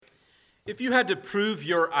If you had to prove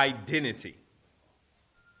your identity,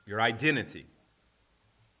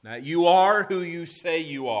 that you are who you say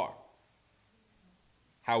you are,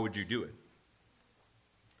 how would you do it?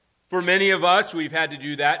 For many of us, we've had to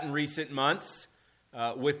do that in recent months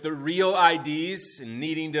with the real IDs and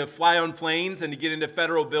needing to fly on planes and to get into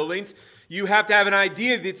federal buildings. You have to have an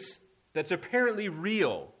idea that's apparently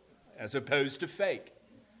real as opposed to fake.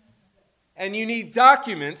 And you need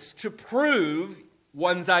documents to prove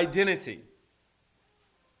one's identity.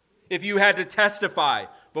 If you had to testify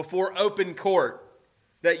before open court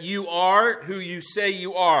that you are who you say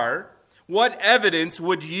you are, what evidence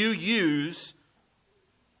would you use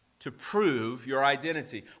to prove your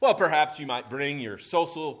identity? Well, perhaps you might bring your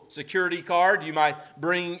social security card. You might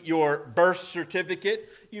bring your birth certificate.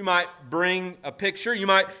 You might bring a picture. You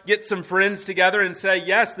might get some friends together and say,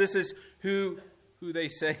 yes, this is who they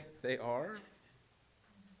say they are.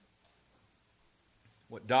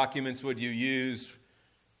 What documents would you use?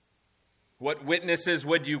 What witnesses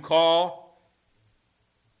would you call?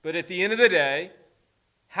 But at the end of the day,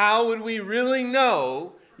 how would we really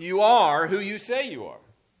know you are who you say you are?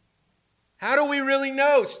 How do we really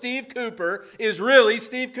know Steve Cooper is really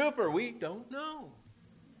Steve Cooper? We don't know.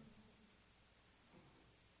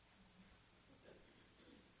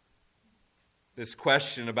 This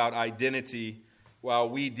question about identity, while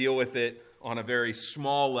we deal with it on a very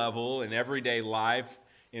small level in everyday life,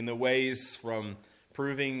 in the ways from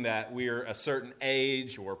proving that we're a certain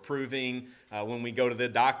age or proving when we go to the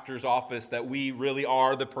doctor's office that we really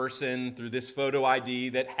are the person through this photo ID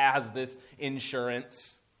that has this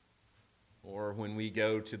insurance, or when we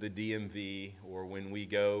go to the DMV, or when we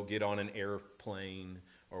go get on an airplane,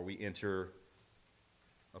 or we enter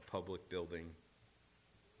a public building.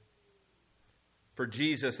 For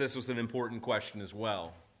Jesus, this was an important question as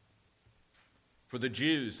well. For the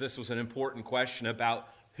Jews, this was an important question about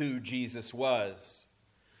who Jesus was.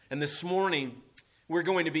 And this morning, we're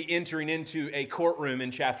going to be entering into a courtroom in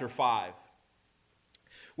chapter 5,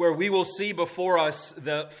 where we will see before us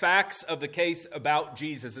the facts of the case about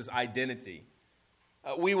Jesus' identity.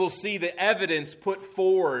 We will see the evidence put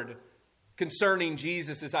forward concerning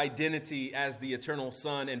Jesus' identity as the eternal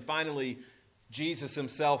Son. And finally, Jesus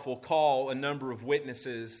himself will call a number of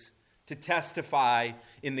witnesses to testify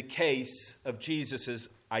in the case of Jesus'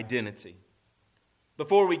 identity.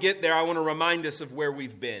 Before we get there, I want to remind us of where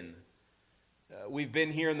we've been. We've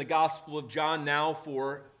been here in the Gospel of John now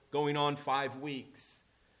for going on 5 weeks.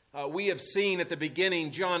 We have seen at the beginning,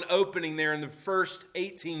 John opening there in the first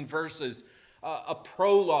 18 verses, a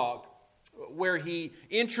prologue where he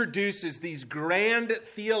introduces these grand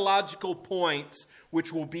theological points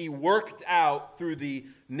which will be worked out through the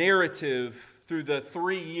narrative, through the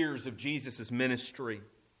 3 years of Jesus' ministry.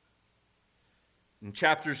 In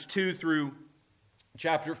chapters 2 through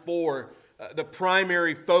chapter 4, the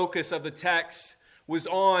primary focus of the text was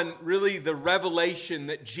on really the revelation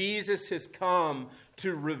that Jesus has come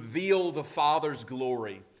to reveal the Father's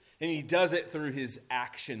glory. And he does it through his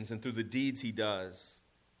actions and through the deeds he does.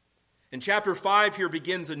 And chapter 5 here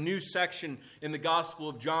begins a new section in the Gospel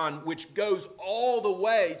of John, which goes all the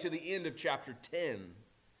way to the end of chapter 10.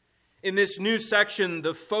 In this new section,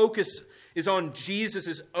 the focus is on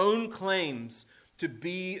Jesus' own claims to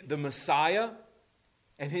be the Messiah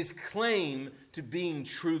and his claim to being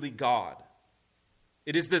truly God.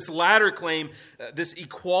 It is this latter claim, this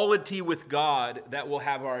equality with God, that will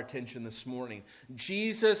have our attention this morning.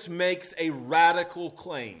 Jesus makes a radical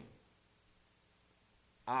claim.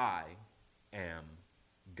 I am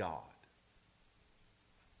God.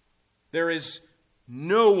 There is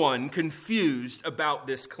no one confused about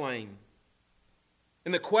this claim.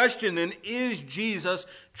 And the question then, is Jesus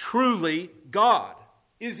truly God?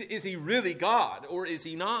 Is he really God, or is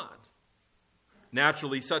he not?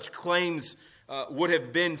 Naturally, such claims would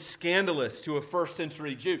have been scandalous to a first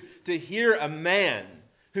century Jew. To hear a man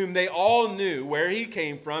whom they all knew where he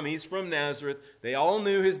came from, he's from Nazareth, they all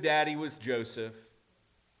knew his daddy was Joseph,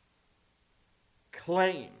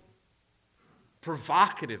 claim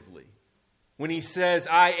provocatively when he says,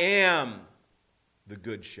 I am the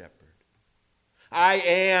good shepherd. I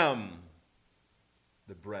am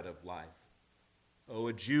the bread of life. Oh,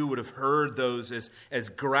 a Jew would have heard those as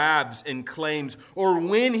grabs and claims. Or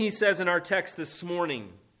when he says in our text this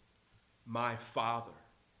morning, my Father.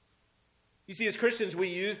 You see, as Christians, we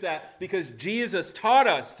use that because Jesus taught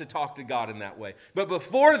us to talk to God in that way. But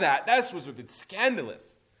before that, that was a bit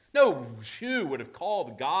scandalous. No Jew would have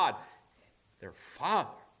called God their Father.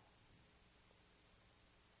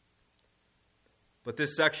 But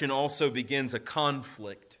this section also begins a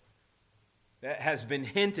conflict that has been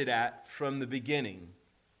hinted at from the beginning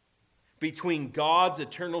between God's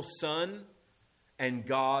eternal Son and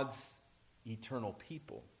God's eternal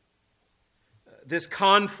people. This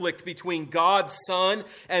conflict between God's Son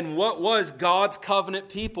and what was God's covenant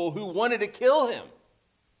people who wanted to kill him.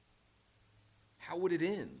 How would it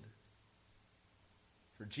end?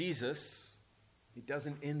 For Jesus, it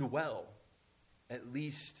doesn't end well. At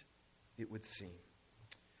least it would seem.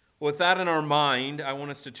 With that in our mind, I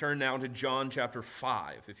want us to turn now to John chapter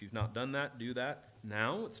 5. If you've not done that, do that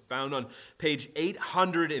now. It's found on page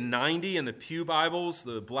 890 in the Pew Bibles,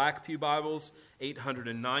 the black Pew Bibles,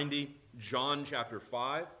 890, John chapter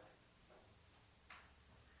 5.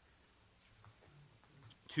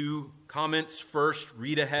 2 comments. First,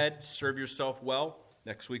 read ahead, serve yourself well.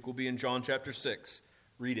 Next week we'll be in John chapter 6.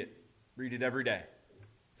 Read it. Read it every day.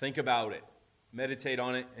 Think about it. Meditate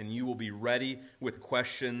on it, and you will be ready with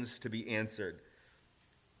questions to be answered.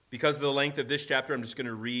 Because of the length of this chapter, I'm just going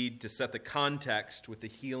to read to set the context with the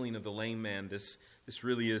healing of the lame man. This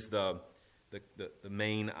really is the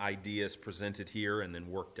main ideas presented here and then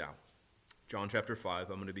worked out. John chapter 5,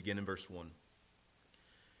 I'm going to begin in verse 1.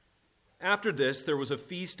 After this, there was a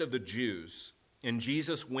feast of the Jews, and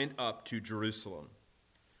Jesus went up to Jerusalem.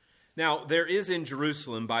 Now, there is in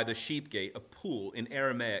Jerusalem by the sheep gate a pool in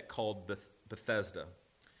Aramaic called Bethesda,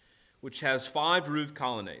 which has 5 roofed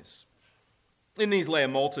colonnades. In these lay a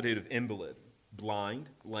multitude of invalid, blind,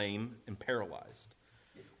 lame, and paralyzed.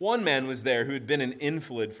 One man was there who had been an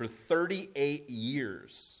invalid for 38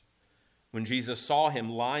 years. When Jesus saw him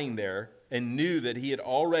lying there and knew that he had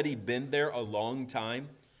already been there a long time,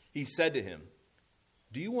 he said to him,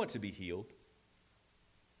 "Do you want to be healed?"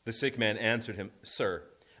 The sick man answered him, "Sir,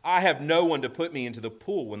 I have no one to put me into the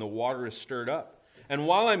pool when the water is stirred up. And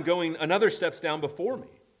while I'm going, another steps down before me."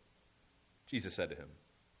 Jesus said to him,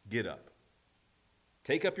 "Get up,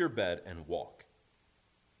 take up your bed and walk."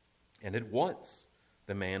 And at once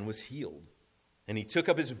the man was healed, and he took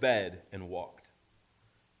up his bed and walked.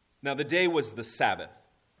 Now the day was the Sabbath.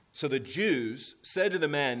 So the Jews said to the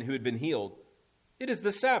man who had been healed, "It is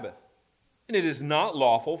the Sabbath, and it is not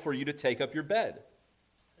lawful for you to take up your bed."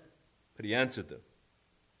 But he answered them,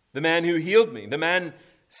 "The man who healed me, the man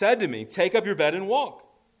said to me, 'Take up your bed and walk.'"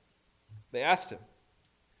 They asked him,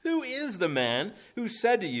 "Who is the man who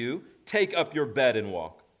said to you, 'Take up your bed and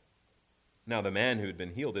walk'?" Now the man who had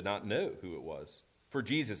been healed did not know who it was, for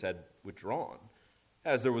Jesus had withdrawn,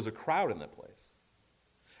 as there was a crowd in that place.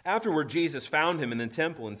 Afterward, Jesus found him in the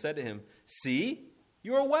temple and said to him, "See,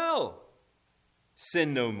 you are well.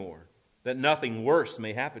 Sin no more, that nothing worse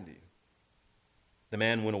may happen to you." The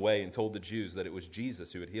man went away and told the Jews that it was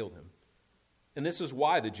Jesus who had healed him. And this was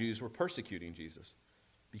why the Jews were persecuting Jesus,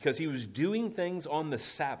 because he was doing things on the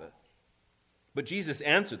Sabbath. But Jesus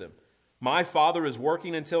answered them, "My Father is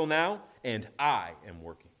working until now, and I am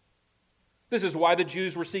working." This is why the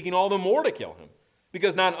Jews were seeking all the more to kill him,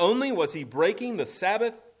 because not only was he breaking the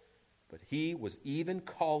Sabbath, but he was even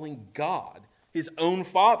calling God his own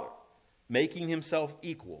Father, making himself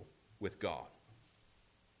equal with God.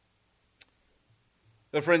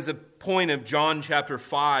 But friends, the point of John chapter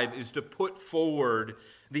 5 is to put forward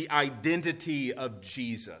the identity of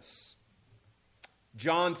Jesus.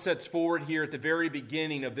 John sets forward here at the very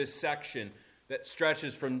beginning of this section that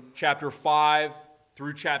stretches from chapter 5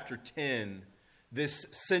 through chapter 10, this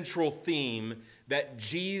central theme that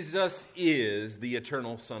Jesus is the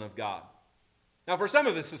eternal Son of God. Now, for some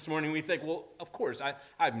of us this morning, we think, well, of course,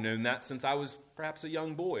 I've known that since I was perhaps a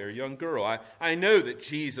young boy or a young girl. I know that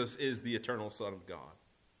Jesus is the eternal Son of God.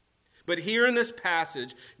 But here in this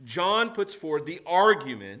passage, John puts forward the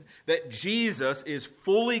argument that Jesus is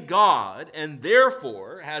fully God and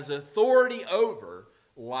therefore has authority over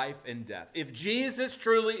life and death. If Jesus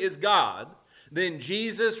truly is God, then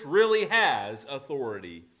Jesus really has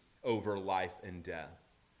authority over life and death.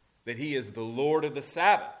 That he is the Lord of the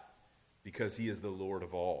Sabbath because he is the Lord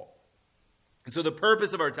of all. And so the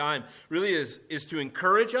purpose of our time really is to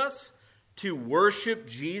encourage us to worship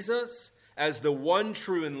Jesus as the one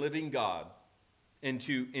true and living God, and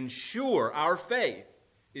to ensure our faith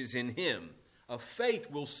is in him, a faith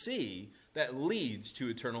we'll see that leads to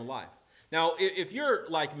eternal life. Now, if you're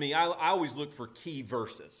like me, I always look for key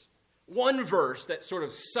verses. One verse that sort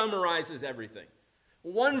of summarizes everything.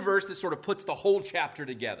 One verse that sort of puts the whole chapter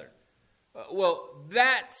together. Well,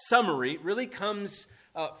 that summary really comes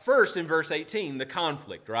first in verse 18, the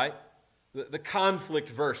conflict, right? The conflict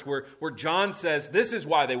verse where John says this is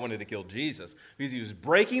why they wanted to kill Jesus. Because he was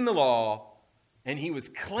breaking the law and he was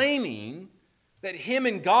claiming that him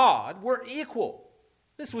and God were equal.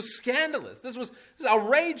 This was scandalous. This was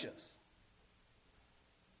outrageous.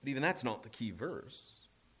 But even that's not the key verse.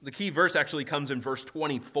 The key verse actually comes in verse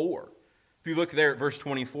 24. If you look there at verse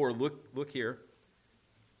 24, look here.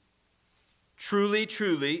 Truly,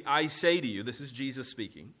 truly, I say to you, this is Jesus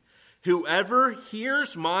speaking, whoever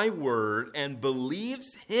hears my word and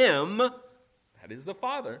believes him, that is the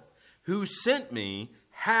Father, who sent me,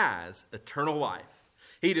 has eternal life.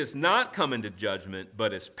 He does not come into judgment,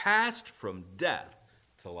 but is passed from death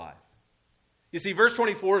to life. You see, verse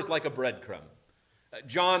 24 is like a breadcrumb.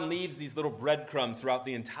 John leaves these little breadcrumbs throughout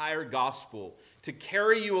the entire gospel to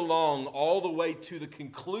carry you along all the way to the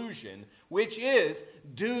conclusion, which is,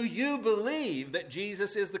 do you believe that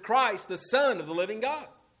Jesus is the Christ, the Son of the living God?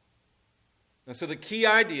 And so the key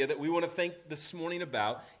idea that we want to think this morning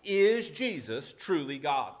about is Jesus truly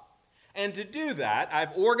God? And to do that,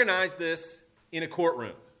 I've organized this in a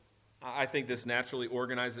courtroom. I think this naturally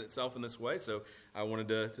organizes itself in this way, so I wanted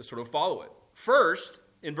to sort of follow it. First,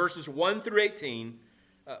 in verses 1 through 18,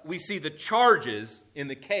 we see the charges in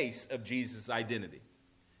the case of Jesus' identity.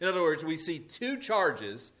 In other words, we see two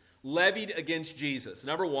charges levied against Jesus.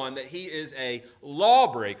 Number one, that he is a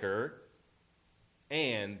lawbreaker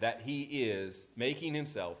and that he is making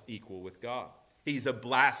himself equal with God. He's a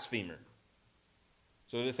blasphemer.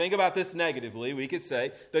 So to think about this negatively, we could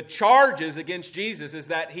say the charges against Jesus is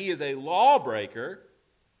that he is a lawbreaker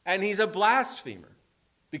and he's a blasphemer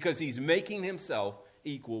because he's making himself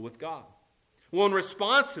equal with God. Well, in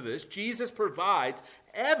response to this, Jesus provides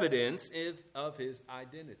evidence of his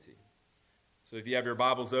identity. So if you have your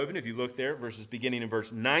Bibles open, if you look there, verses beginning in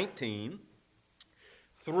verse 19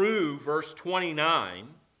 through verse 29,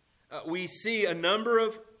 we see a number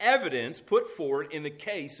of evidence put forward in the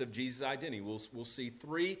case of Jesus' identity. We'll see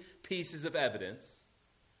three pieces of evidence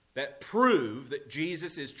that prove that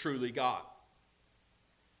Jesus is truly God.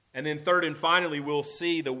 And then third and finally, we'll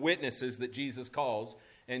see the witnesses that Jesus calls.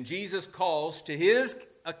 And Jesus calls to his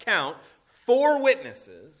account 4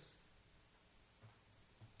 witnesses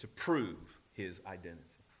to prove his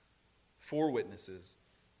identity. 4 witnesses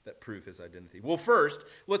that prove his identity. Well, first,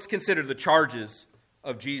 let's consider the charges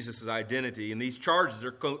of Jesus' identity. And these charges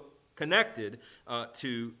are connected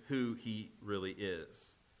to who he really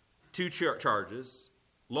is. 2 charges,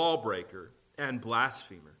 lawbreaker and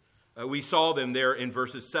blasphemer. We saw them there in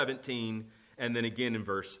verses 17 and then again in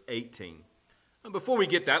verse 18. Before we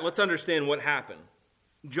get that, let's understand what happened.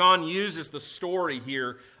 John uses the story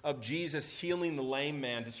here of Jesus healing the lame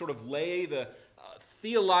man to sort of lay the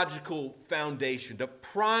theological foundation, to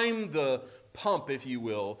prime the pump, if you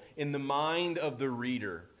will, in the mind of the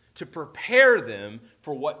reader, to prepare them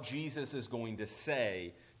for what Jesus is going to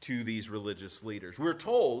say to these religious leaders. We're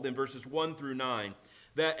told in verses 1 through 9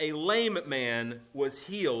 that a lame man was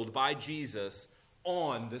healed by Jesus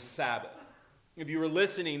on the Sabbath. If you were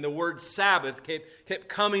listening, the word Sabbath kept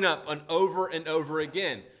coming up over and over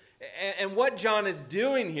again. And what John is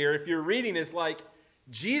doing here, if you're reading, is like,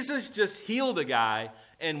 Jesus just healed a guy,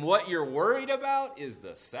 and what you're worried about is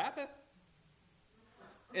the Sabbath?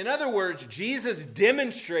 In other words, Jesus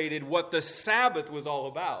demonstrated what the Sabbath was all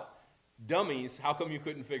about. Dummies, how come you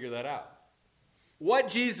couldn't figure that out? What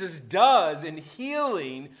Jesus does in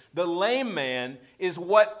healing the lame man is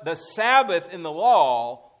what the Sabbath in the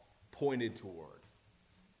law pointed toward.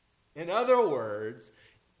 In other words,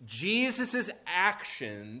 Jesus'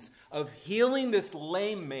 actions of healing this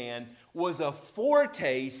lame man was a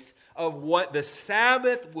foretaste of what the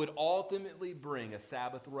Sabbath would ultimately bring, a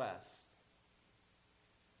Sabbath rest,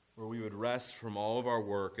 where we would rest from all of our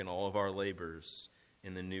work and all of our labors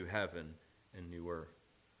in the new heaven and new earth.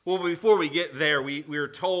 Well, before we get there, we were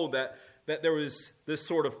told that there was this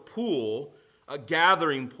sort of pool, a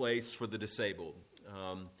gathering place for the disabled.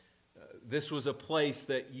 This was a place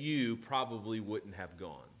that you probably wouldn't have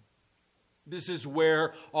gone. This is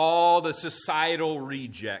where all the societal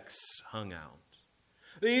rejects hung out.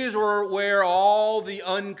 These were where all the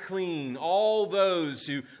unclean, all those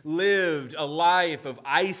who lived a life of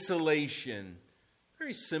isolation,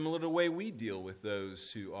 very similar to the way we deal with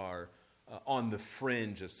those who are on the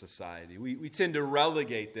fringe of society. We tend to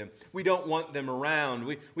relegate them. We don't want them around.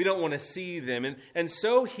 We don't want to see them. And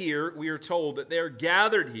so here we are told that they're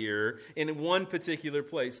gathered here in one particular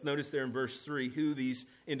place. Notice there in verse 3 who these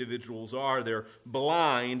individuals are. They're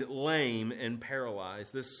blind, lame, and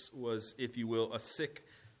paralyzed. This was, if you will, a sick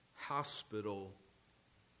hospital.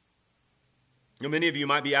 Now, many of you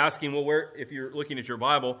might be asking, well, where, if you're looking at your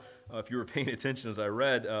Bible, if you were paying attention as I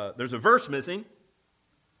read, there's a verse missing.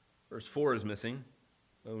 Verse 4 is missing.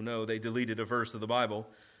 Oh no, they deleted a verse of the Bible.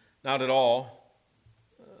 Not at all.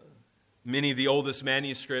 Many of the oldest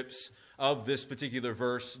manuscripts of this particular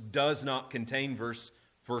verse does not contain verse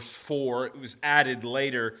 4. It was added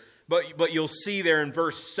later. But you'll see there in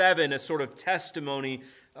verse 7 a sort of testimony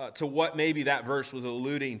to what maybe that verse was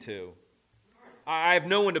alluding to. I have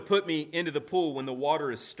no one to put me into the pool when the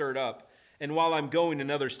water is stirred up, and while I'm going,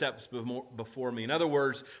 another steps before me. In other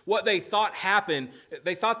words, what they thought happened,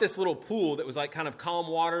 they thought this little pool that was like kind of calm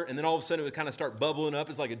water, and then all of a sudden it would kind of start bubbling up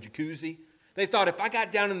as like a jacuzzi. They thought if I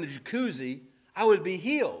got down in the jacuzzi, I would be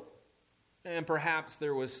healed. And perhaps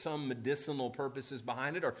there was some medicinal purposes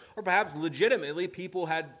behind it, or perhaps legitimately people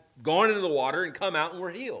had gone into the water and come out and were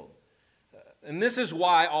healed. And this is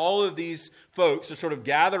why all of these folks are sort of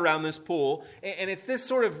gathered around this pool, and it's this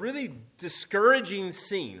sort of really discouraging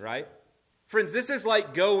scene, right? Friends, this is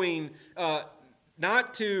like going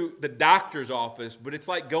not to the doctor's office, but it's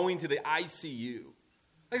like going to the ICU.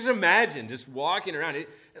 Like, just imagine just walking around.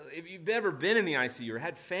 If you've ever been in the ICU or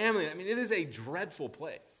had family, I mean, it is a dreadful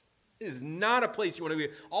place. It is not a place you want to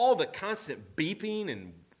be. All the constant beeping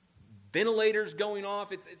and ventilators going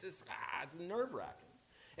off, it's nerve-wracking.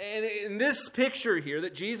 And in this picture here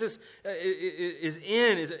that Jesus is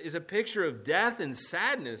in is a picture of death and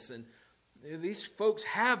sadness, and these folks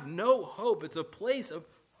have no hope. It's a place of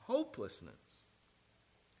hopelessness.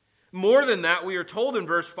 More than that, we are told in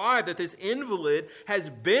verse 5 that this invalid has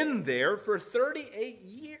been there for 38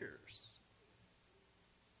 years.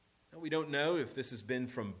 Now, we don't know if this has been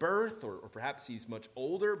from birth or perhaps he's much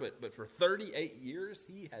older, but for 38 years,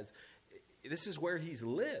 this is where he's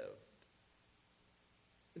lived.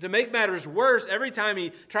 To make matters worse, every time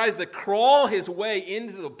he tries to crawl his way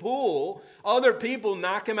into the pool, other people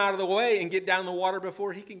knock him out of the way and get down in the water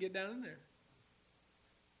before he can get down in there.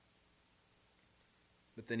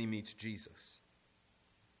 But then he meets Jesus.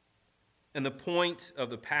 And the point of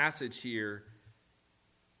the passage here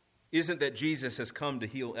isn't that Jesus has come to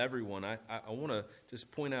heal everyone. I want to just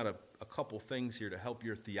point out a couple things here to help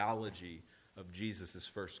your theology of Jesus'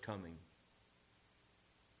 first coming.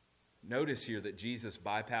 Notice here that Jesus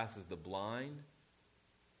bypasses the blind,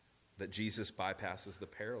 that Jesus bypasses the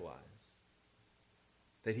paralyzed,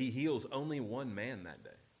 that he heals only one man that day.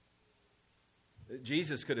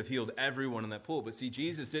 Jesus could have healed everyone in that pool, but see,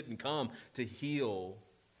 Jesus didn't come to heal.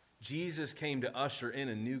 Jesus came to usher in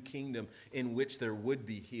a new kingdom in which there would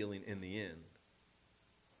be healing in the end.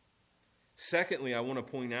 Secondly, I want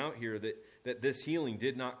to point out here that this healing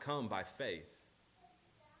did not come by faith.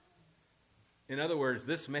 In other words,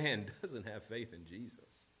 this man doesn't have faith in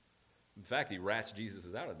Jesus. In fact, he rats Jesus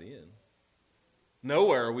out at the end.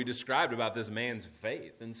 Nowhere are we described about this man's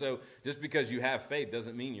faith. And so just because you have faith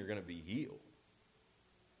doesn't mean you're going to be healed.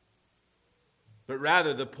 But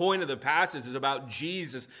rather, the point of the passage is about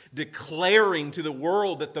Jesus declaring to the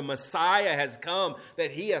world that the Messiah has come,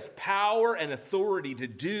 that he has power and authority to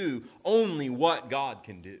do only what God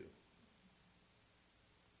can do.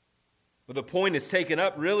 But the point is taken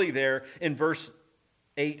up really there in verse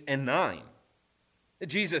 8 and 9.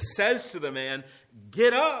 Jesus says to the man,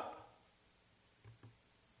 "Get up,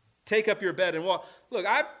 take up your bed and walk." Look,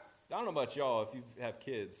 I don't know about y'all if you have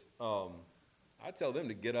kids. I tell them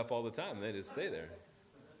to get up all the time and they just stay there.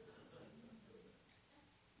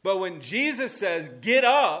 But when Jesus says, "Get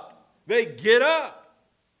up," they get up.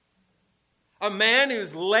 A man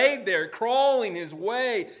who's laid there crawling his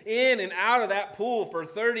way in and out of that pool for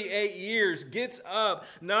 38 years gets up,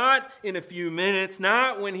 not in a few minutes,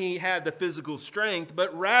 not when he had the physical strength,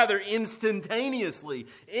 but rather instantaneously.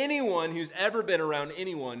 Anyone who's ever been around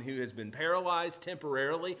anyone who has been paralyzed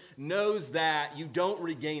temporarily knows that you don't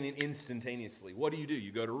regain it instantaneously. What do?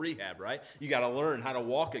 You go to rehab, right? You got to learn how to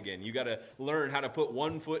walk again. You got to learn how to put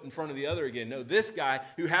one foot in front of the other again. No, this guy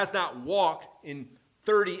who has not walked in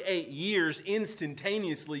 38 years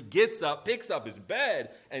instantaneously gets up, picks up his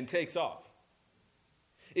bed, and takes off.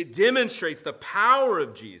 It demonstrates the power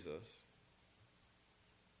of Jesus.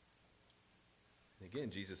 And again,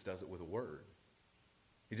 Jesus does it with a word.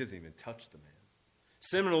 He doesn't even touch the man.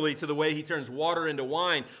 Similarly to the way he turns water into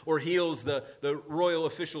wine or heals the royal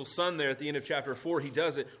official's son there at the end of chapter 4, he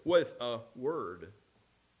does it with a word.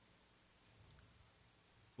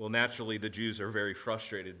 Well, naturally, the Jews are very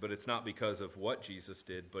frustrated, but it's not because of what Jesus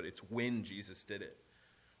did, but it's when Jesus did it.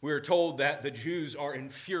 We are told that the Jews are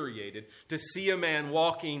infuriated to see a man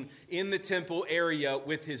walking in the temple area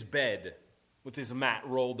with his bed, with his mat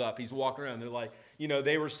rolled up. He's walking around. They're like,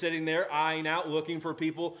 they were sitting there eyeing out, looking for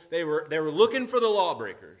people. They were looking for the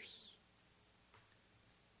lawbreakers.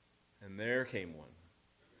 And there came one.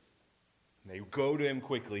 They go to him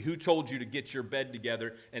quickly. "Who told you to get your bed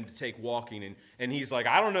together and to take walking?" And he's like,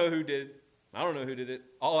 "I don't know who did it. I don't know who did it.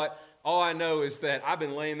 All I know is that I've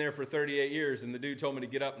been laying there for 38 years, and the dude told me to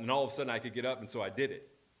get up, and all of a sudden I could get up, and so I did it."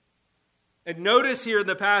 And notice here in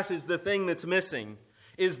the passage, the thing that's missing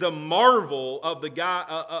is the marvel of the guy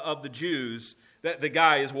of the Jews that the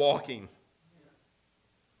guy is walking.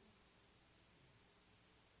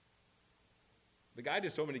 The guy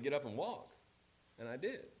just told me to get up and walk. And I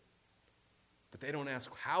did. But they don't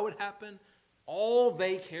ask how it happened. All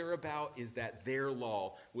they care about is that their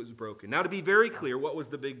law was broken. Now, to be very clear, what was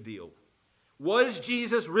the big deal? Was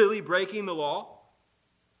Jesus really breaking the law?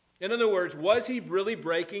 In other words, was he really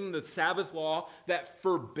breaking the Sabbath law that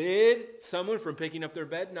forbid someone from picking up their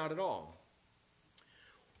bed? Not at all.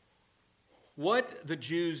 What the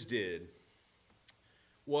Jews did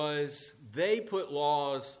was they put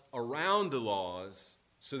laws around the laws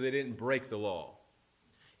so they didn't break the law.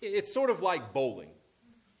 It's sort of like bowling.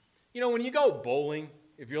 You know, when you go bowling,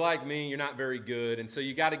 if you're like me, you're not very good, and so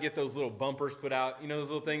you got to get those little bumpers put out. You know, those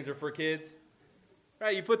little things are for kids?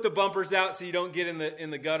 Right? You put the bumpers out so you don't get in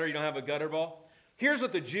the gutter, you don't have a gutter ball. Here's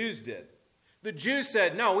what the Jews did. The Jews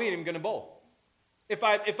said, no, we ain't even going to bowl. If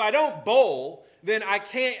I don't bowl, then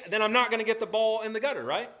I'm not going to get the ball in the gutter,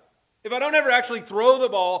 right? If I don't ever actually throw the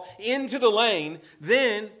ball into the lane,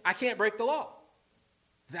 then I can't break the law.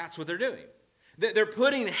 That's what they're doing. They're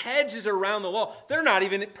putting hedges around the law. They're not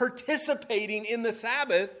even participating in the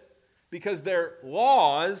Sabbath because their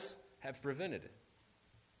laws have prevented it.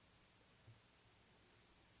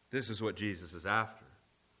 This is what Jesus is after.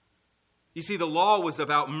 You see, the law was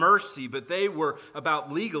about mercy, but they were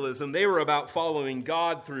about legalism. They were about following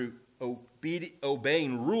God through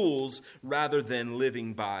obeying rules rather than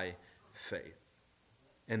living by faith.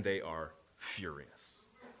 And they are furious.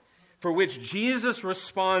 For which Jesus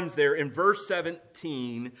responds there in verse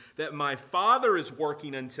 17 that my Father is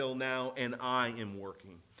working until now and I am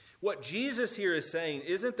working. What Jesus here is saying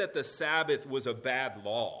isn't that the Sabbath was a bad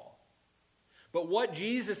law. But what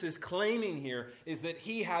Jesus is claiming here is that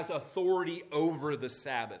he has authority over the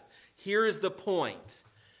Sabbath. Here is the point.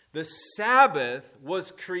 The Sabbath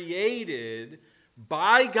was created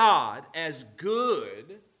by God as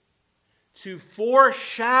good to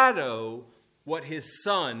foreshadow what his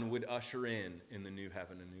Son would usher in the new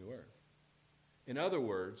heaven and new earth. In other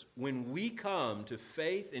words, when we come to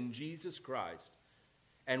faith in Jesus Christ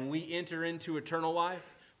and we enter into eternal life,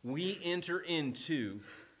 we enter into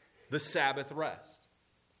the Sabbath rest.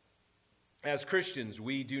 As Christians,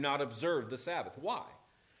 we do not observe the Sabbath. Why?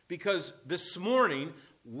 Because this morning,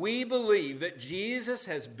 we believe that Jesus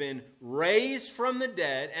has been raised from the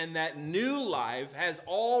dead and that new life has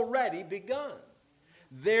already begun.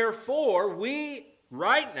 Therefore, we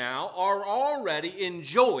right now are already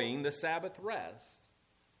enjoying the Sabbath rest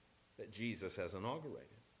that Jesus has inaugurated.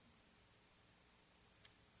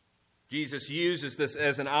 Jesus uses this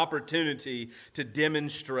as an opportunity to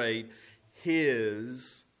demonstrate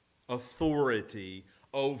his authority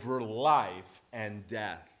over life and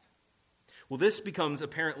death. Well, this becomes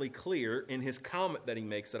apparently clear in his comment that he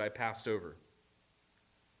makes that I passed over.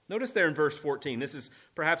 Notice there in verse 14, this is,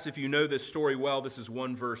 perhaps if you know this story well, this is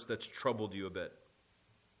one verse that's troubled you a bit.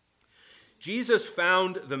 Jesus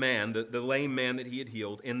found the man, the lame man that he had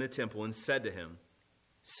healed, in the temple and said to him,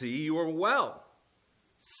 "See, you are well.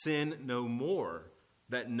 Sin no more,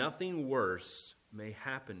 that nothing worse may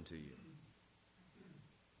happen to you."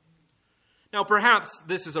 Now, perhaps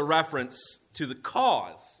this is a reference to the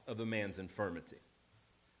cause of the man's infirmity.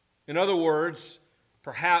 In other words,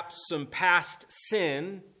 perhaps some past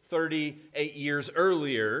sin 38 years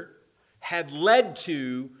earlier had led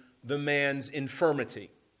to the man's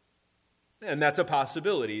infirmity. And that's a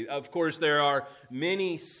possibility. Of course, there are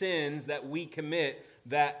many sins that we commit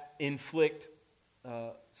that inflict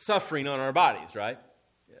suffering on our bodies, right?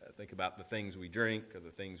 Yeah, think about the things we drink or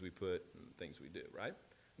the things we put and the things we do, right?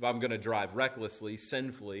 If I'm going to drive recklessly,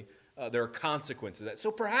 sinfully, there are consequences to that.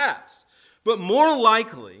 So perhaps, but more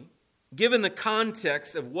likely, given the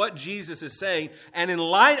context of what Jesus is saying, and in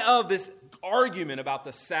light of this argument about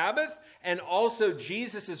the Sabbath, and also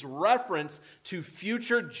Jesus' reference to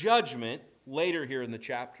future judgment later here in the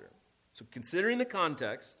chapter. So considering the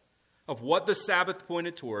context of what the Sabbath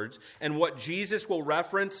pointed towards, and what Jesus will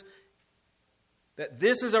reference, that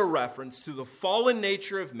this is a reference to the fallen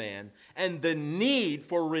nature of man and the need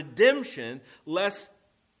for redemption lest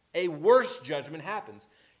a worse judgment happens.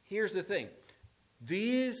 Here's the thing.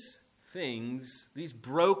 These things, these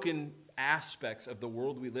broken aspects of the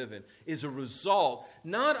world we live in, is a result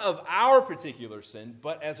not of our particular sin,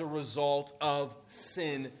 but as a result of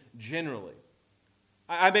sin generally.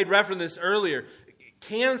 I made reference to this earlier.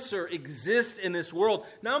 Cancer exists in this world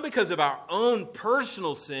not because of our own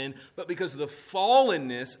personal sin, but because of the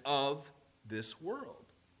fallenness of this world.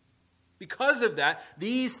 Because of that,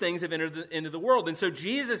 these things have entered into the world. And so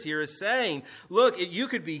Jesus here is saying, look, you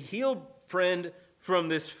could be healed, friend, from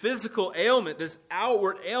this physical ailment, this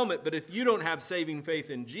outward ailment, but if you don't have saving faith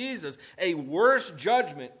in Jesus, a worse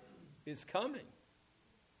judgment is coming.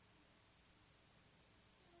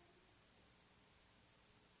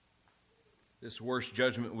 This worst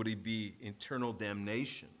judgment would be eternal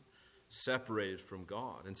damnation, separated from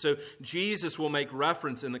God. And so Jesus will make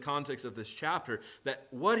reference in the context of this chapter that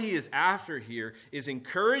what he is after here is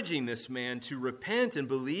encouraging this man to repent and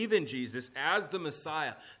believe in Jesus as the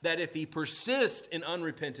Messiah, that if he persists in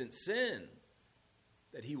unrepentant sin,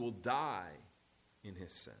 that he will die in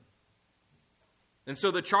his sin. And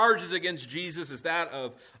so the charges against Jesus is that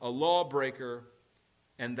of a lawbreaker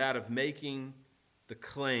and that of making the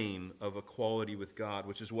claim of equality with God,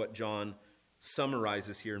 which is what John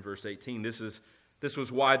summarizes here in verse 18. This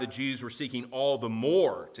was why the Jews were seeking all the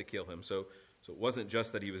more to kill him. So it wasn't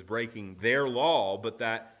just that he was breaking their law, but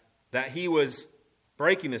that he was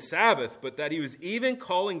breaking the Sabbath, but that he was even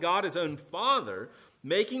calling God his own Father,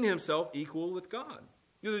 making himself equal with God.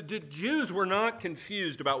 The Jews were not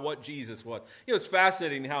confused about what Jesus was. It's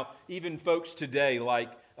fascinating how even folks today,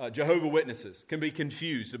 like Jehovah's Witnesses, can be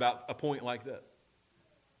confused about a point like this.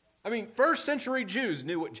 I mean, first century Jews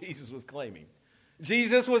knew what Jesus was claiming.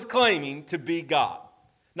 Jesus was claiming to be God.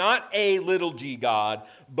 Not a little g God,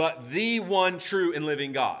 but the one true and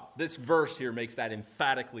living God. This verse here makes that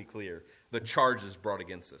emphatically clear, the charges brought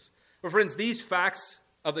against us. But friends, these facts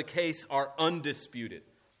of the case are undisputed.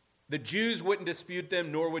 The Jews wouldn't dispute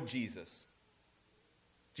them, nor would Jesus.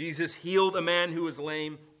 Jesus healed a man who was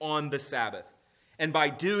lame on the Sabbath. And by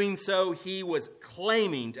doing so, he was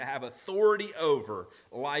claiming to have authority over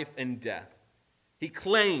life and death. He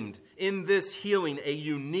claimed in this healing a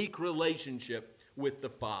unique relationship with the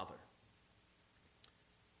Father.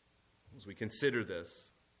 As we consider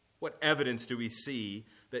this, what evidence do we see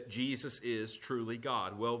that Jesus is truly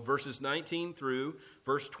God? Well, verses 19 through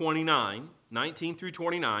verse 29,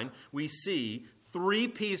 we see three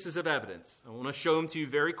pieces of evidence. I want to show them to you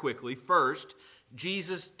very quickly. First,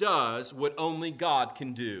 Jesus does what only God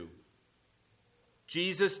can do.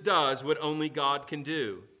 Jesus does what only God can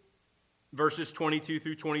do. Verses 22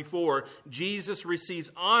 through 24, Jesus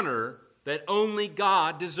receives honor that only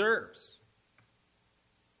God deserves.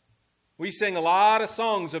 We sing a lot of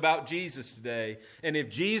songs about Jesus today, and if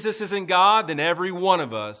Jesus isn't God, then every one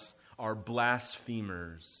of us are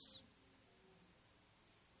blasphemers.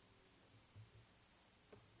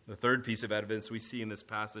 The third piece of evidence we see in this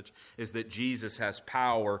passage is that Jesus has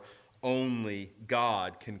power only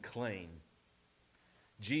God can claim.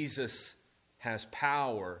 Jesus has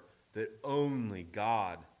power that only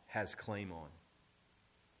God has claim on.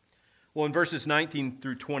 Well, in verses 19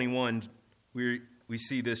 through 21, we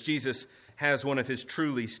see this. Jesus has one of his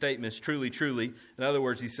truly statements, truly, truly. In other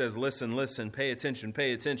words, he says, listen, listen, pay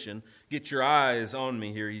attention, get your eyes on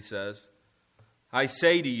me here, he says. I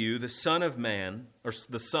say to you, the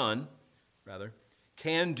Son,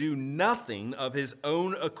 can do nothing of his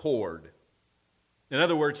own accord. In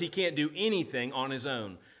other words, he can't do anything on his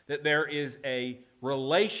own. That there is a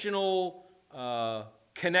relational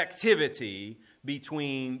connectivity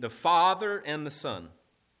between the Father and the Son.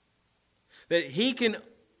 That he can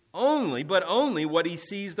only what he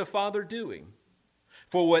sees the Father doing.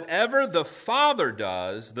 For whatever the Father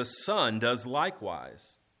does, the Son does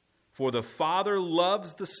likewise. For the Father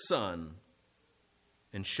loves the Son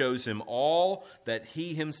and shows him all that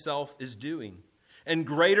he himself is doing. And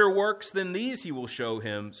greater works than these he will show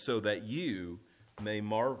him, so that you may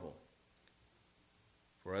marvel.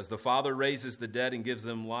 For as the Father raises the dead and gives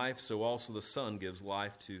them life, so also the Son gives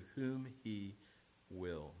life to whom he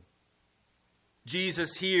will.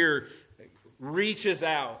 Jesus here reaches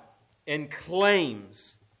out and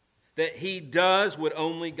claims that he does what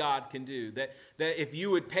only God can do. That if you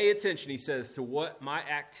would pay attention, he says, to what my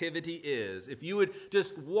activity is, if you would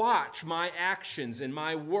just watch my actions and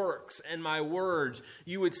my works and my words,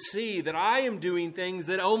 you would see that I am doing things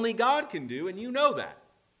that only God can do, and you know that.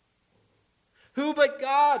 Who but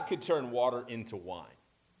God could turn water into wine?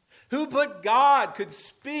 Who but God could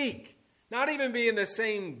speak, not even be in the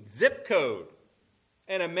same zip code,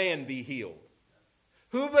 and a man be healed?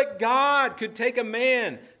 Who but God could take a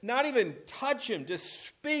man, not even touch him, just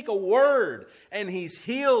speak a word, and he's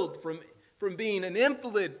healed from being an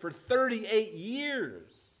invalid for 38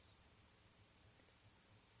 years?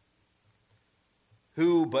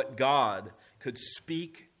 Who but God could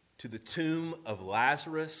speak to the tomb of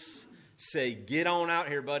Lazarus, say, "Get on out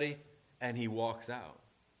here, buddy," and he walks out?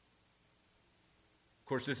 Of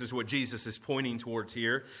course, this is what Jesus is pointing towards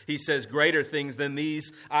here. He says, greater things than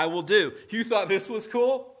these I will do. You thought this was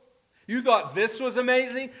cool? You thought this was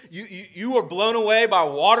amazing? You were blown away by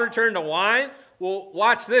water turned to wine? Well,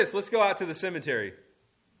 watch this. Let's go out to the cemetery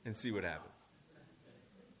and see what happens.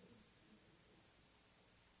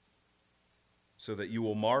 So that you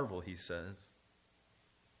will marvel, he says.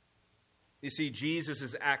 You see,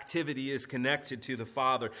 Jesus' activity is connected to the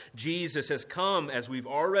Father. Jesus has come, as we've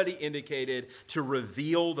already indicated, to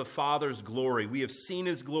reveal the Father's glory. We have seen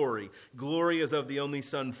his glory. Glory as of the only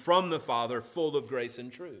Son from the Father, full of grace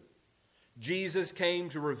and truth. Jesus came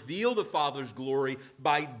to reveal the Father's glory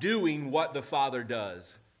by doing what the Father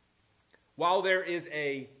does. While there is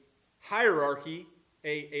a hierarchy,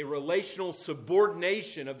 a relational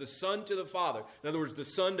subordination of the Son to the Father. In other words, the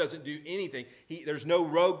Son doesn't do anything. There's no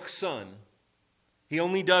rogue Son. He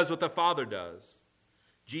only does what the Father does.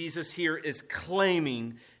 Jesus here is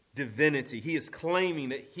claiming divinity. He is claiming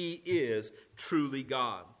that he is truly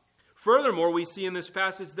God. Furthermore, we see in this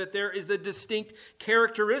passage that there is a distinct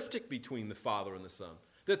characteristic between the Father and the Son,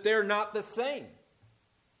 that they're not the same.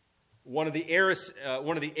 One of the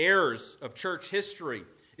errors of church history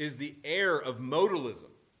is the error of modalism.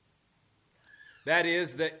 That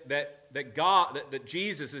is that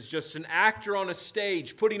Jesus is just an actor on a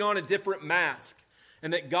stage putting on a different mask,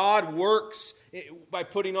 and that God works by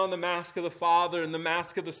putting on the mask of the Father and the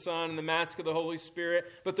mask of the Son and the mask of the Holy Spirit,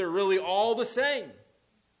 but they're really all the same.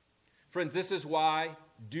 Friends, this is why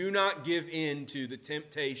do not give in to the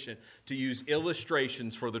temptation to use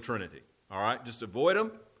illustrations for the Trinity. All right? Just avoid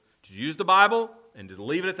them. Just use the Bible and just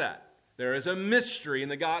leave it at that. There is a mystery in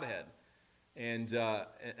the Godhead. And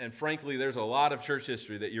frankly, there's a lot of church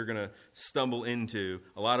history that you're going to stumble into,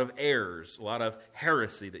 a lot of errors, a lot of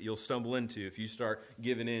heresy that you'll stumble into if you start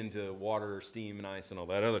giving in to water, steam, and ice and all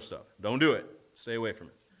that other stuff. Don't do it. Stay away from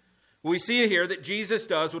it. We see here that Jesus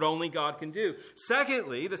does what only God can do.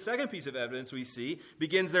 Secondly, the second piece of evidence we see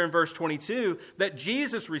begins there in verse 22, that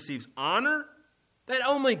Jesus receives honor that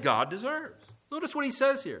only God deserves. Notice what he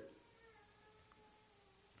says here.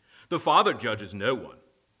 The Father judges no one.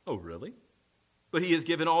 Oh, really? But he has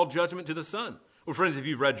given all judgment to the Son. Well, friends, if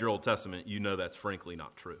you've read your Old Testament, you know that's frankly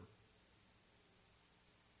not true.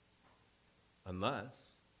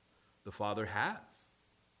 Unless the Father has.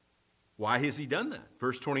 Why has he done that?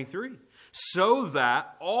 Verse 23. So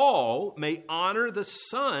that all may honor the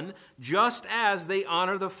Son just as they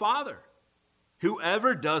honor the Father.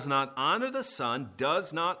 Whoever does not honor the Son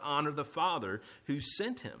does not honor the Father who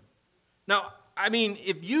sent him. Now,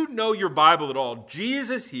 if you know your Bible at all,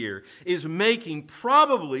 Jesus here is making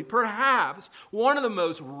perhaps, one of the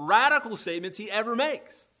most radical statements he ever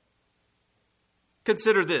makes.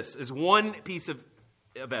 Consider this as one piece of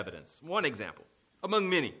evidence, one example, among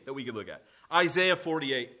many that we could look at. Isaiah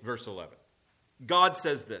 48, verse 11. God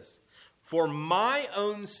says this, for my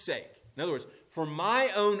own sake, in other words, for my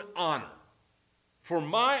own honor,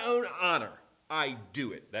 I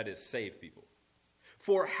do it. That is, save people.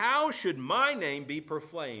 For how should my name be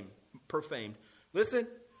profaned? Listen,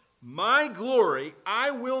 my glory I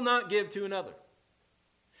will not give to another.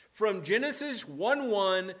 From Genesis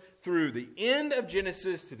 1:1 through the end of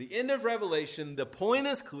Genesis to the end of Revelation, the point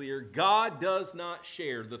is clear. God does not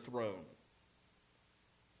share the throne.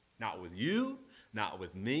 Not with you, not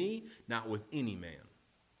with me, not with any man.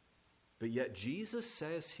 But yet Jesus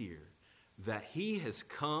says here that he has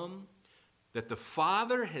come, that the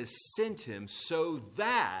Father has sent him so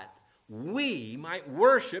that we might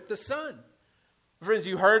worship the Son. Friends,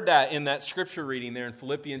 you heard that in that scripture reading there in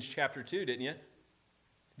Philippians chapter 2, didn't you?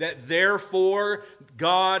 That therefore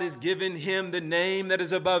God has given him the name that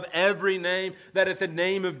is above every name, that at the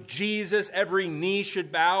name of Jesus every knee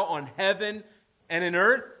should bow on heaven and in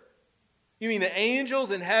earth. You mean the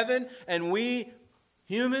angels in heaven and we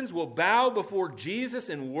humans will bow before Jesus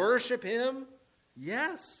and worship him?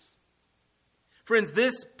 Yes. Friends,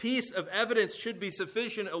 this piece of evidence should be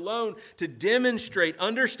sufficient alone to demonstrate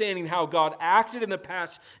understanding how God acted in the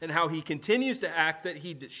past and how he continues to act, that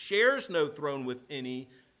he shares no throne with any.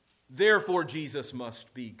 Therefore, Jesus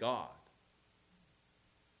must be God.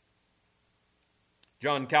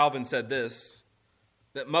 John Calvin said this,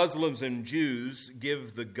 that Muslims and Jews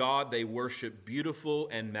give the God they worship beautiful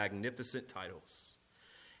and magnificent titles.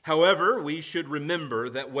 However, we should remember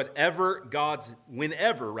that whenever God's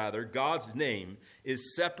name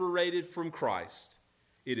is separated from Christ,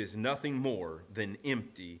 it is nothing more than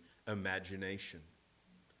empty imagination.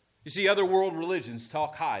 You see, other world religions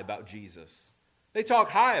talk high about Jesus. They talk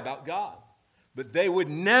high about God. But they would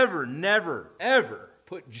never, ever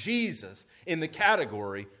put Jesus in the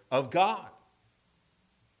category of God.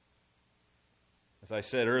 As I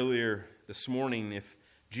said earlier this morning, if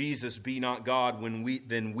Jesus be not God,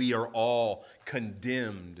 then we are all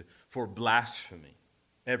condemned for blasphemy,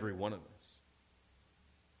 every one of us.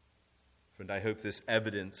 Friend, I hope this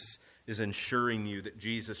evidence is ensuring you that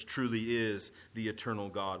Jesus truly is the eternal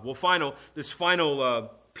God. Well, this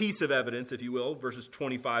final piece of evidence, if you will, verses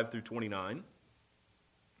 25 through 29.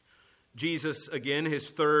 Jesus, again, his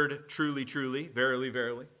third truly, truly, verily,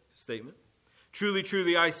 verily statement. Truly,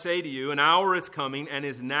 truly, I say to you, an hour is coming and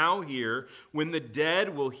is now here when the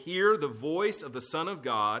dead will hear the voice of the Son of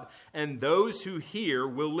God, and those who hear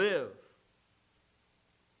will live.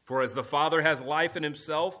 For as the Father has life in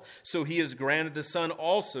himself, so he has granted the Son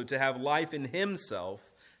also to have life in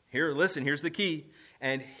himself. Here, listen, here's the key.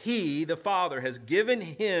 And he, the Father, has given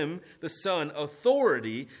him, the Son,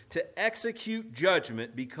 authority to execute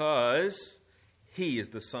judgment because he is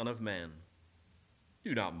the Son of Man.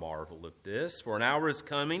 Do not marvel at this, for an hour is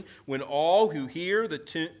coming when all who hear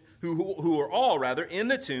who are all rather in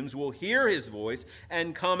the tombs will hear his voice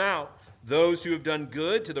and come out. Those who have done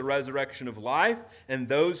good to the resurrection of life, and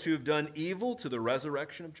those who have done evil to the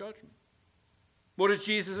resurrection of judgment. What is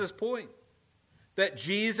Jesus' point? That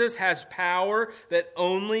Jesus has power that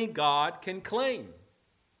only God can claim.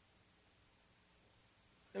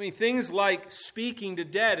 I mean, things like speaking to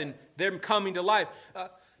dead and them coming to life.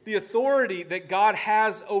 The authority that God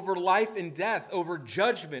has over life and death, over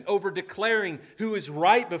judgment, over declaring who is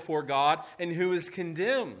right before God and who is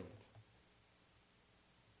condemned.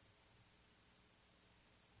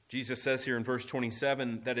 Jesus says here in verse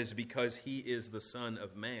 27 that is because he is the Son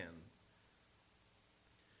of Man.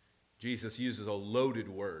 Jesus uses a loaded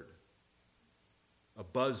word, a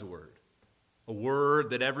buzzword, a word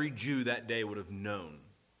that every Jew that day would have known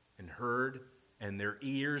and heard, and their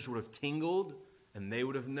ears would have tingled, and they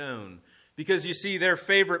would have known. Because you see, their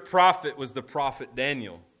favorite prophet was the prophet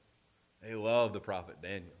Daniel. They loved the prophet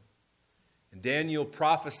Daniel. And Daniel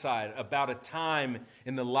prophesied about a time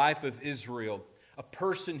in the life of Israel, a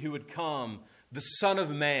person who would come, the Son of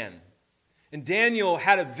Man. And Daniel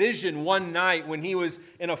had a vision one night when he was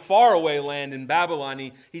in a faraway land in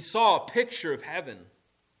Babylon. He saw a picture of heaven.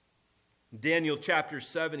 In Daniel chapter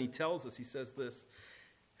 7, he tells us, he says this,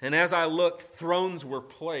 "And as I looked, thrones were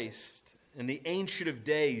placed, and the Ancient of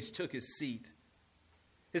Days took his seat.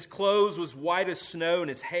 His clothes was white as snow, and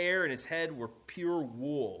his hair and his head were pure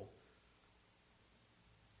wool.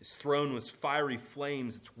 His throne was fiery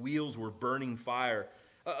flames, its wheels were burning fire.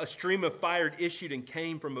 A stream of fire issued and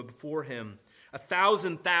came from before him.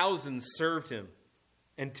 1,000 thousands served him,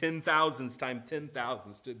 and 10,000s times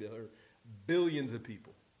 10,000 stood before him. Billions of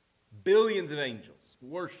people, billions of angels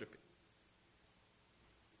worshiping.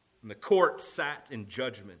 And the court sat in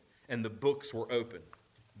judgment, and the books were opened."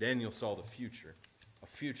 Daniel saw the future, a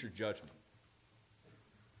future judgment.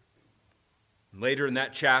 And later in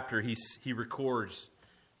that chapter, he records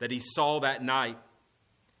that he saw that night,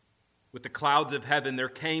 with the clouds of heaven, there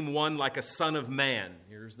came one like a son of man.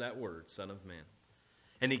 Here's that word, son of man.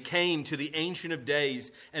 And he came to the Ancient of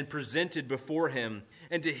Days and presented before him.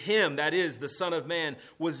 And to him, that is, the Son of Man,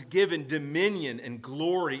 was given dominion and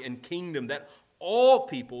glory and kingdom, that all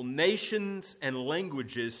people, nations, and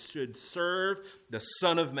languages should serve the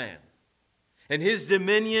Son of Man. And his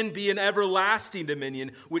dominion be an everlasting dominion,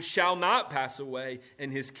 which shall not pass away,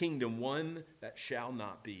 and his kingdom one that shall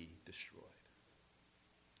not be destroyed.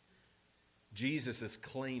 Jesus is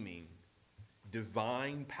claiming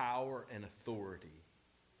divine power and authority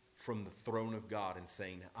from the throne of God and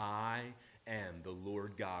saying, "I am the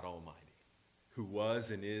Lord God Almighty, who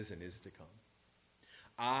was and is to come.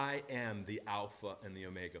 I am the Alpha and the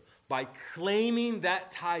Omega." By claiming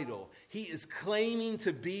that title, he is claiming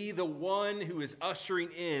to be the one who is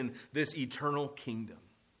ushering in this eternal kingdom.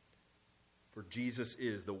 For Jesus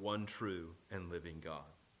is the one true and living God.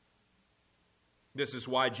 This is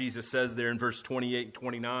why Jesus says there in verse 28 and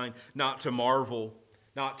 29, not to marvel,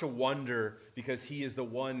 not to wonder, because he is the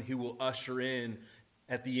one who will usher in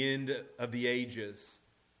at the end of the ages.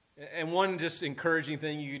 And one just encouraging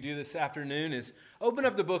thing you could do this afternoon is open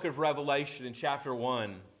up the book of Revelation in chapter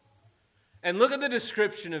 1 and look at the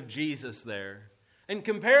description of Jesus there and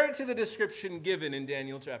compare it to the description given in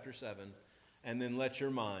Daniel chapter 7, and then let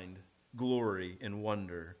your mind glory and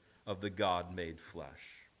wonder of the God made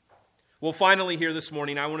flesh. Well, finally here this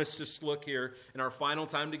morning, I want us to just look here in our final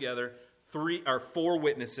time together, 4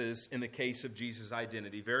 witnesses in the case of Jesus'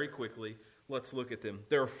 identity. Very quickly, let's look at them.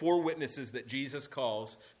 There are 4 witnesses that Jesus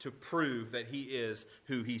calls to prove that he is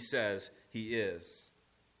who he says he is.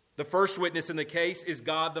 The first witness in the case is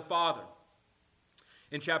God the Father.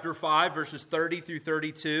 In chapter 5, verses 30 through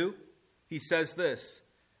 32, he says this,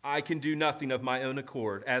 "I can do nothing of my own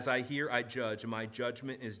accord. As I hear, I judge, and my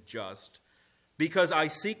judgment is just. Because I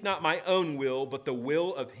seek not my own will, but the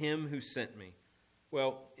will of him who sent me."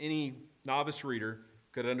 Well, any novice reader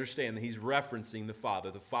could understand that he's referencing the Father.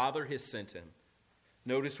 The Father has sent him.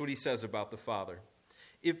 Notice what he says about the Father.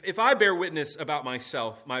 If I bear witness about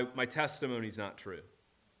myself, my testimony is not true.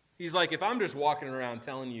 He's like, if I'm just walking around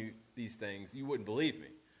telling you these things, you wouldn't believe me.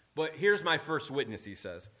 But here's my first witness, he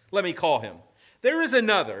says. Let me call him. There is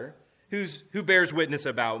another who bears witness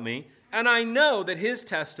about me, and I know that his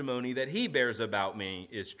testimony that he bears about me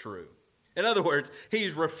is true. In other words,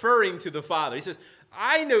 he's referring to the Father. He says,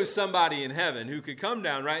 I know somebody in heaven who could come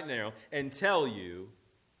down right now and tell you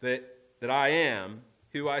that I am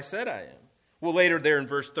who I said I am. Well, later there in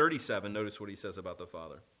verse 37, notice what he says about the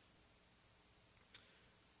Father.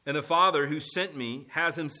 And the Father who sent me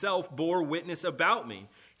has himself bore witness about me.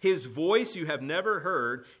 His voice you have never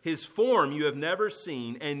heard, his form you have never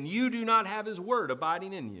seen, and you do not have his word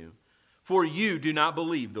abiding in you. For you do not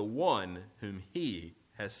believe the one whom he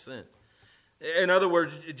has sent. In other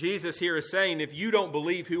words, Jesus here is saying, if you don't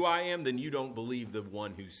believe who I am, then you don't believe the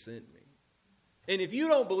one who sent me. And if you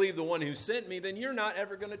don't believe the one who sent me, then you're not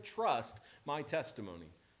ever going to trust my testimony.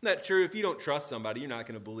 Isn't that true? If you don't trust somebody, you're not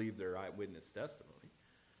going to believe their eyewitness testimony.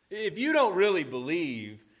 If you don't really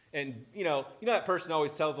believe, and you know that person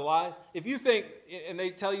always tells the lies. If you think, and they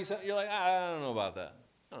tell you something, you're like, I don't know about that.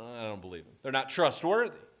 I don't believe them. They're not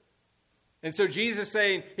trustworthy. And so Jesus is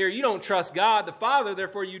saying here, you don't trust God, the Father,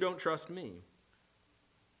 therefore you don't trust me.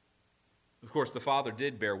 Of course, the Father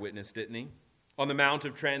did bear witness, didn't he? On the Mount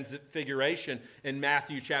of Transfiguration in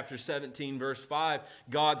Matthew chapter 17, verse 5,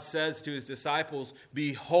 God says to his disciples,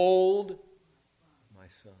 behold my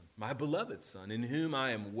Son, my beloved Son, in whom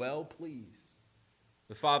I am well pleased.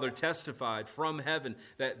 The Father testified from heaven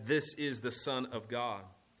that this is the Son of God.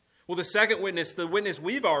 Well, the second witness, the witness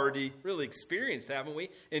we've already really experienced, haven't we,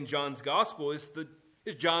 in John's Gospel, is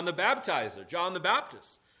John the Baptizer, John the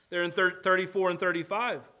Baptist. There in 34 and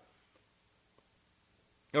 35.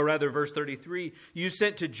 Or rather, verse 33, you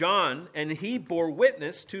sent to John, and he bore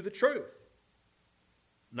witness to the truth.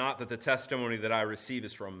 Not that the testimony that I receive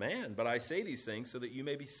is from man, but I say these things so that you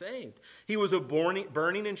may be saved. He was a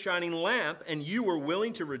burning and shining lamp, and you were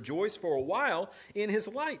willing to rejoice for a while in his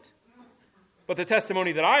light. But the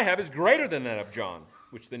testimony that I have is greater than that of John,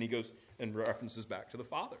 which then he goes and references back to the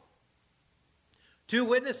Father. Two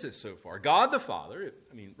witnesses so far. God the Father,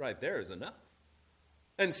 right there is enough.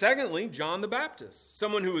 And secondly, John the Baptist,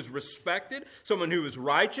 someone who was respected, someone who was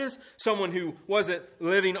righteous, someone who wasn't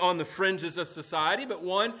living on the fringes of society, but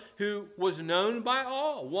one who was known by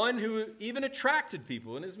all, one who even attracted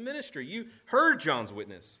people in his ministry. You heard John's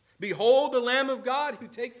witness. Behold the Lamb of God who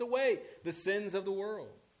takes away the sins of the world.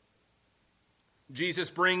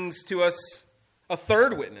 Jesus brings to us a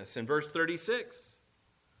third witness in verse 36.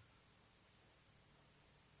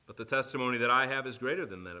 But the testimony that I have is greater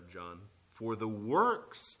than that of John. For the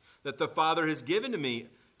works that the Father has given to me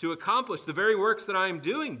to accomplish, the very works that I am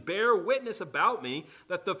doing, bear witness about me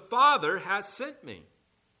that the Father has sent me.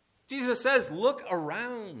 Jesus says, look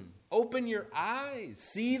around, open your eyes,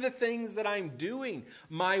 see the things that I'm doing.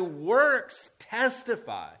 My works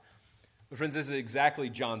testify. But friends, this is exactly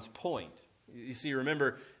John's point. You see,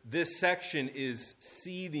 remember, this section is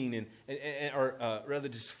seething or rather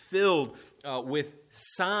just filled with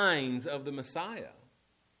signs of the Messiah.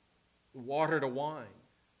 Water to wine,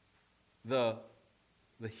 the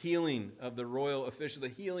healing of the royal official, the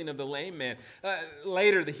healing of the lame man,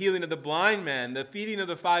 later the healing of the blind man, the feeding of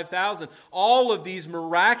the 5,000. All of these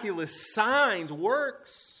miraculous signs,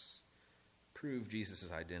 works, prove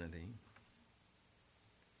Jesus' identity.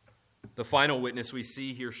 The final witness we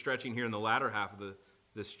see here, stretching here in the latter half of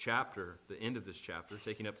this chapter, the end of this chapter,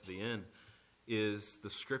 taking up to the end, is the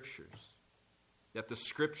Scriptures. That the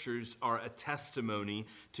Scriptures are a testimony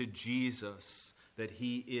to Jesus, that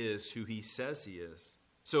he is who he says he is.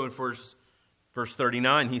 So in verse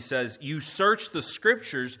 39, he says, you search the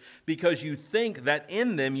Scriptures because you think that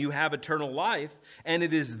in them you have eternal life, and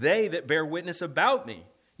it is they that bear witness about me.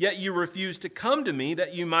 Yet you refuse to come to me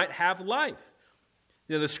that you might have life.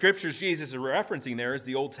 You know, the Scriptures Jesus is referencing there is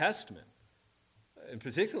the Old Testament, and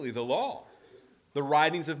particularly the law, the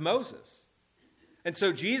writings of Moses. And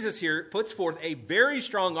so Jesus here puts forth a very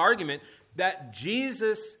strong argument that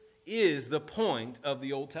Jesus is the point of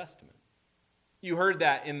the Old Testament. You heard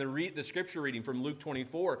that in the scripture reading from Luke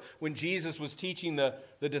 24. When Jesus was teaching the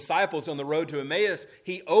disciples on the road to Emmaus,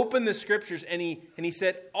 he opened the Scriptures and he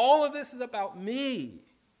said, all of this is about me.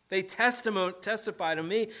 They testify to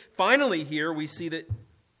me. Finally here we see that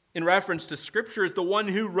in reference to Scripture is the one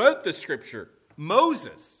who wrote the Scripture,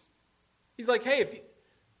 Moses. He's like, hey,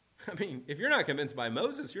 if you're not convinced by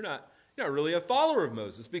Moses, you're not really a follower of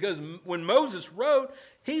Moses, because when Moses wrote,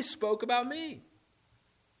 he spoke about me.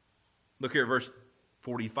 Look here at verse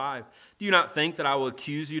 45. Do you not think that I will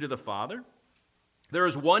accuse you to the Father? There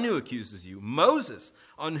is one who accuses you, Moses,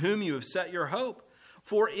 on whom you have set your hope.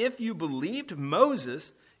 For if you believed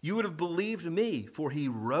Moses, you would have believed me, for he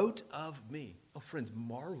wrote of me. Oh, friends,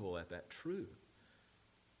 marvel at that truth.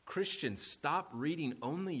 Christians, stop reading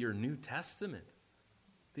only your New Testament.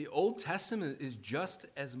 The Old Testament is just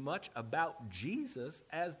as much about Jesus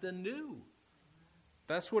as the New.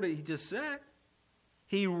 That's what he just said.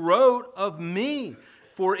 He wrote of me.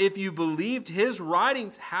 For if you believed his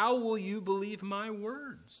writings, how will you believe my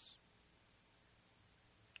words?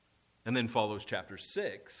 And then follows chapter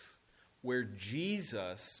 6, where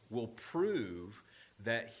Jesus will prove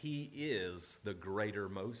that he is the greater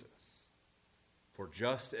Moses. For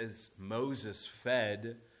just as Moses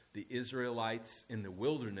fed the Israelites in the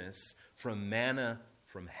wilderness from manna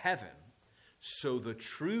from heaven, so the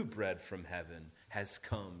true bread from heaven has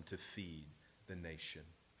come to feed the nation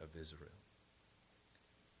of Israel.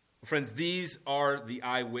 Friends, these are the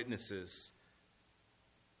eyewitnesses.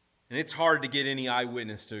 And it's hard to get any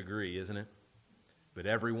eyewitness to agree, isn't it? But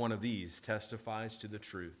every one of these testifies to the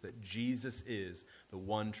truth that Jesus is the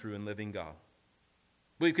one true and living God.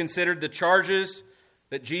 We've considered the charges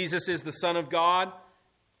that Jesus is the Son of God,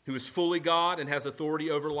 who is fully God and has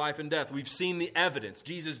authority over life and death. We've seen the evidence,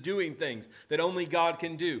 Jesus doing things that only God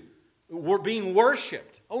can do. We're being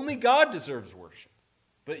worshipped. Only God deserves worship.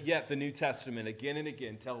 But yet the New Testament again and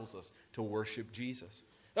again tells us to worship Jesus.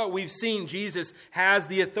 We've seen Jesus has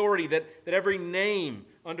the authority that every name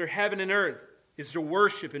under heaven and earth is to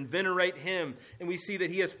worship and venerate him. And we see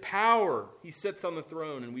that he has power. He sits on the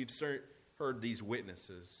throne, and we've heard these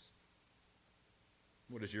witnesses.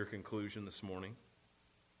 What is your conclusion this morning?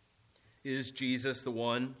 Is Jesus the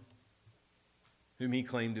one whom he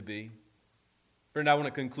claimed to be? Friend, I want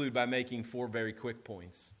to conclude by making 4 very quick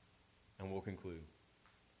points, and we'll conclude.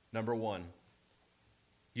 Number 1,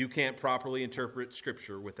 you can't properly interpret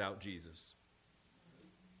Scripture without Jesus.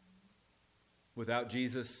 Without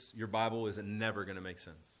Jesus, your Bible is never going to make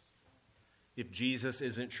sense. If Jesus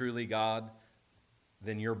isn't truly God,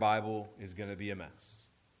 then your Bible is going to be a mess.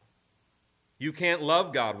 You can't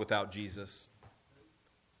love God without Jesus.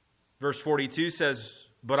 Verse 42 says,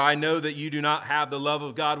 "But I know that you do not have the love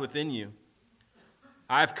of God within you.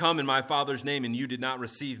 I have come in my Father's name, and you did not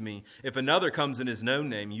receive me. If another comes in his own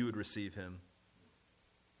name, you would receive him."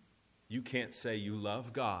 You can't say you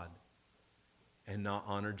love God and not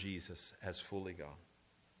honor Jesus as fully God.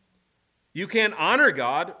 You can't honor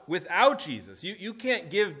God without Jesus. You can't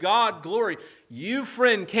give God glory. You,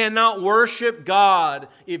 friend, cannot worship God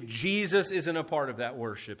if Jesus isn't a part of that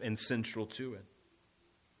worship and central to it.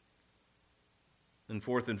 And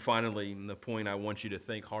fourth and finally, the point I want you to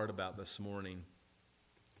think hard about this morning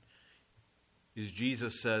is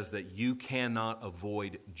Jesus says that you cannot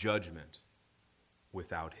avoid judgment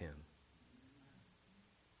without him.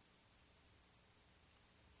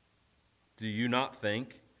 Do you not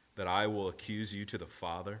think that I will accuse you to the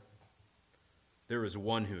Father? There is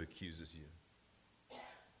one who accuses you.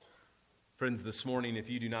 Friends, this morning, if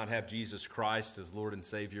you do not have Jesus Christ as Lord and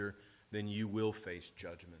Savior, then you will face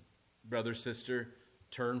judgment. Brother, sister,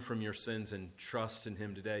 turn from your sins and trust in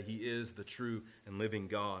him today. He is the true and living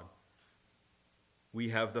God. We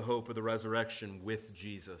have the hope of the resurrection with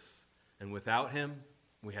Jesus. And without him,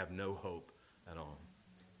 we have no hope at all.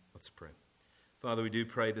 Let's pray. Father, we do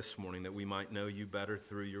pray this morning that we might know you better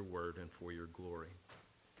through your word and for your glory.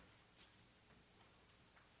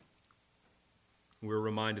 We're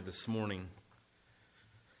reminded this morning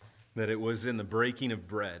that it was in the breaking of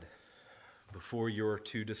bread before your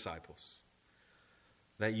 2 disciples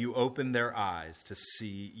that you opened their eyes to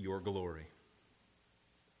see your glory.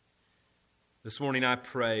 This morning I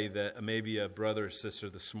pray that maybe a brother or sister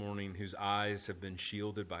this morning whose eyes have been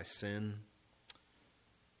shielded by sin,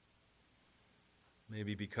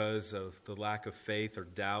 maybe because of the lack of faith or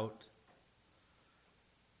doubt,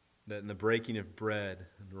 that in the breaking of bread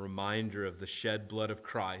and the reminder of the shed blood of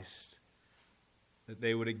Christ, that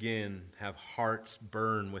they would again have hearts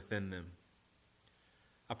burn within them.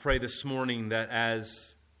 I pray this morning that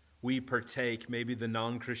as we partake, maybe the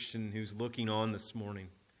non-Christian who's looking on this morning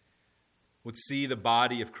would see the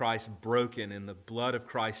body of Christ broken and the blood of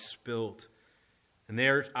Christ spilt, and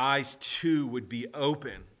their eyes too would be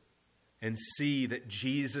open and see that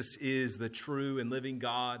Jesus is the true and living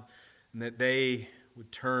God, and that they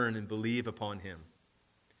would turn and believe upon him.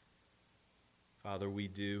 Father, we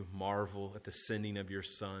do marvel at the sending of your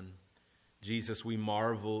Son. Jesus, we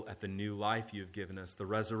marvel at the new life you have given us, the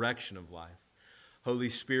resurrection of life. Holy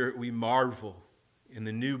Spirit, we marvel in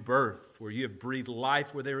the new birth where you have breathed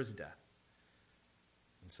life where there is death.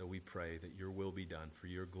 And so we pray that your will be done for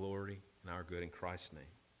your glory and our good in Christ's name.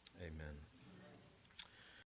 Amen.